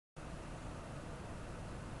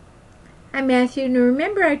Hi Matthew, now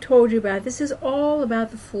remember I told you about this is all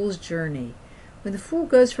about the fool's journey. When the fool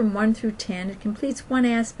goes from 1 through 10, it completes one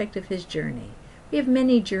aspect of his journey. We have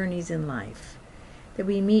many journeys in life. That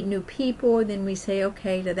we meet new people, then we say,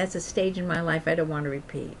 okay, that's a stage in my life I don't want to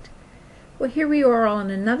repeat. Well, here we are on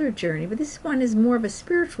another journey, but this one is more of a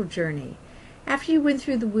spiritual journey. After you went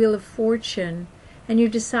through the Wheel of Fortune and you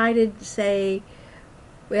decided to say,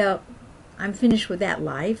 well, I'm finished with that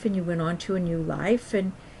life, and you went on to a new life,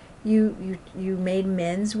 and you made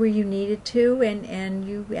amends where you needed to, and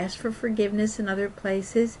you asked for forgiveness in other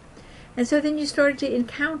places. And so then you started to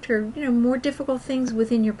encounter, more difficult things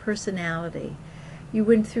within your personality. You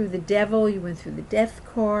went through the devil, you went through the death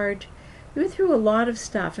card, you went through a lot of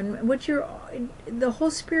stuff. And the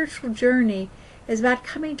whole spiritual journey is about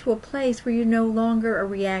coming to a place where you're no longer a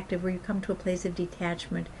reactive, where you come to a place of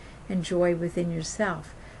detachment and joy within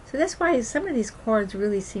yourself. So that's why some of these cards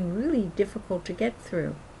really seem really difficult to get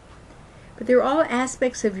through. But they're all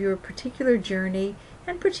aspects of your particular journey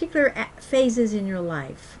and particular phases in your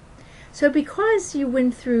life. So because you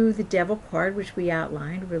went through the devil card, which we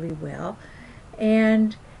outlined really well,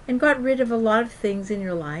 and got rid of a lot of things in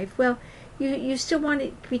your life, well, you still want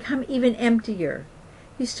to become even emptier.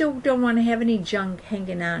 You still don't want to have any junk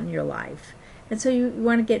hanging out in your life. And so you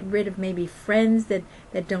want to get rid of maybe friends that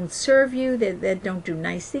don't serve you, that don't do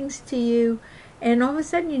nice things to you. And all of a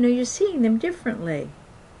sudden, you're seeing them differently.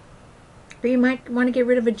 Or you might want to get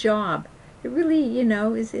rid of a job. It really,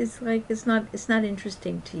 is like it's not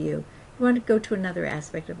interesting to you. You want to go to another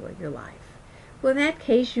aspect of your life. Well, in that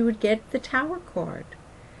case, you would get the Tower card.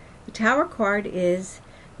 The Tower card is,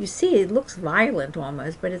 you see, it looks violent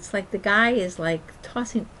almost, but it's like the guy is like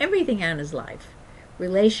tossing everything out of his life.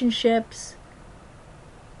 Relationships.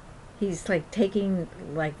 He's like taking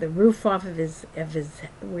like the roof off of his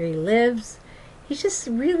where he lives. He's just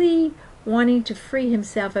really wanting to free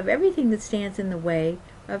himself of everything that stands in the way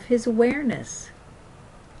of his awareness.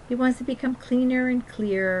 He wants to become cleaner and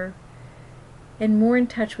clearer and more in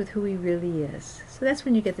touch with who he really is. So that's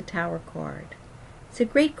when you get the Tower card. It's a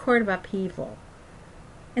great card of upheaval.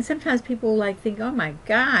 And sometimes people think, oh my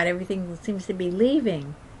God, everything seems to be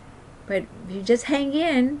leaving. But if you just hang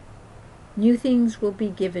in, new things will be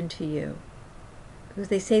given to you. Because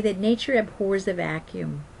they say that nature abhors a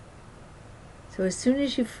vacuum. So as soon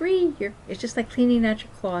as you free, it's just like cleaning out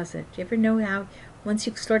your closet. Do you ever know how once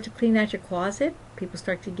you start to clean out your closet, people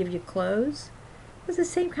start to give you clothes? It's the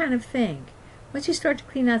same kind of thing. Once you start to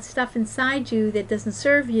clean out stuff inside you that doesn't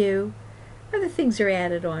serve you, other things are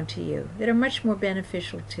added on to you that are much more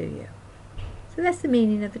beneficial to you. So that's the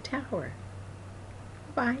meaning of the Tower.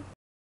 Bye.